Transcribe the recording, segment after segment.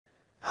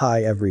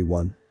Hi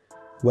everyone.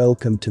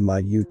 Welcome to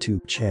my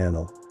YouTube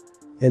channel.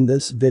 In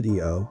this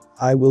video,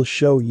 I will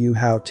show you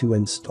how to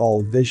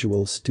install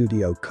Visual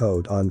Studio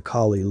Code on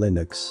Kali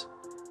Linux.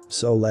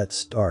 So let's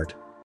start.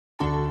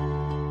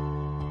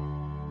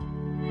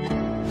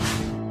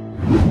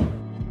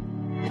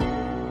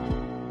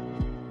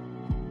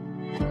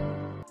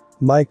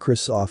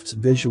 Microsoft's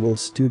Visual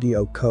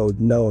Studio Code,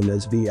 known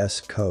as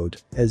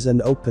vscode, is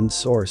an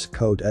open-source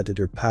code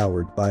editor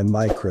powered by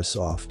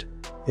Microsoft.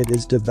 It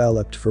is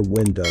developed for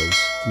Windows,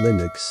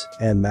 Linux,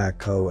 and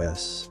Mac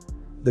OS.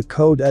 The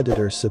code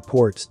editor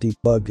supports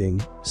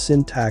debugging,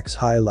 syntax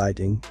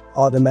highlighting,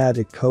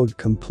 automatic code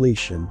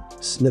completion,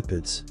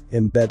 snippets,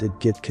 embedded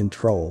Git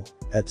control,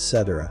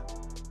 etc.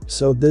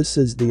 So this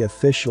is the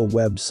official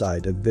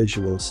website of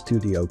Visual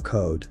Studio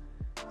Code.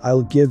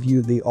 I'll give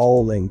you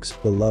all links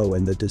below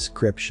in the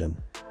description.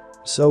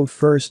 So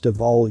first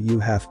of all, you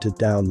have to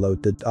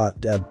download the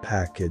 .deb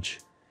package.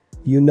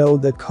 You know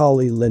that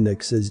Kali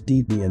Linux is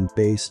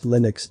Debian-based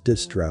Linux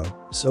distro,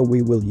 so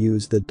we will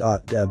use the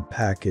 .deb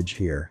package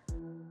here.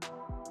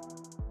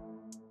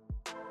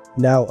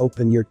 Now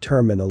open your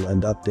terminal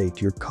and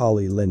update your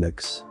Kali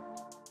Linux.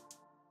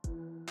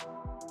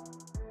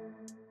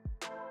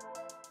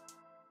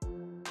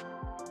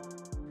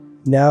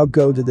 Now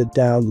go to the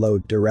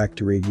download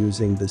directory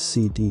using the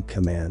cd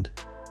command.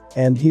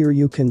 And here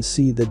you can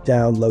see the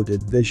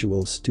downloaded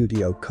Visual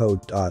Studio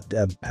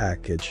Code.deb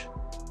package.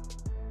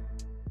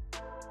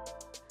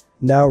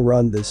 Now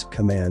run this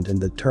command in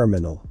the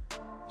terminal.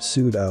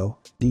 Sudo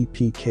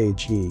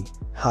dpkg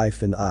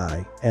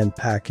 -i and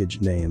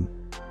package name.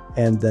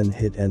 And then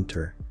hit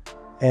enter.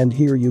 And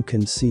here you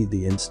can see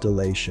the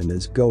installation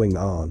is going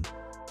on.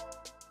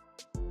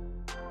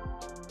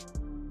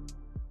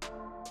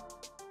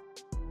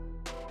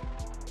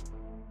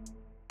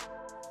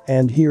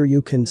 And here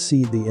you can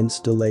see the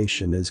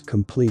installation is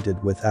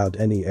completed without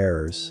any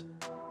errors.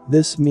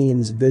 This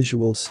means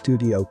Visual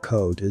Studio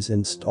Code is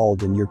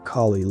installed in your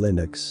Kali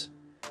Linux.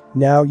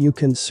 Now you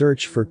can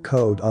search for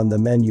code on the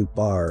menu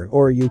bar,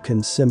 or you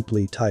can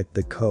simply type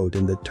the code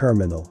in the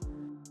terminal.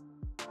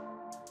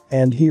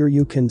 And here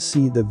you can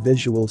see the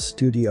Visual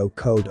Studio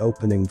Code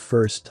opening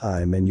first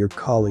time in your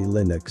Kali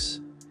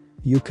Linux.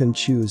 You can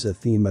choose a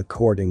theme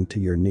according to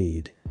your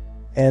need.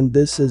 And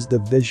this is the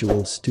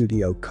Visual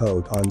Studio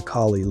Code on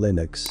Kali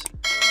Linux.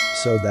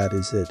 So that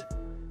is it.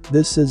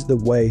 This is the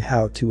way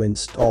how to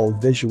install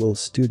Visual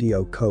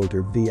Studio Code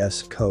or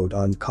VS Code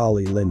on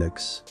Kali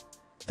Linux.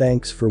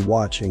 Thanks for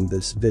watching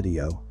this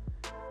video.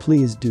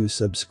 Please do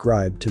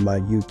subscribe to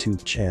my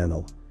YouTube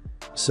channel,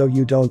 so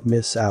you don't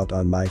miss out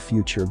on my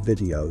future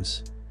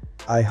videos.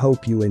 I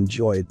hope you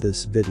enjoyed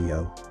this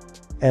video.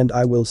 And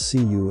I will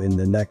see you in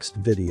the next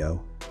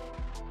video.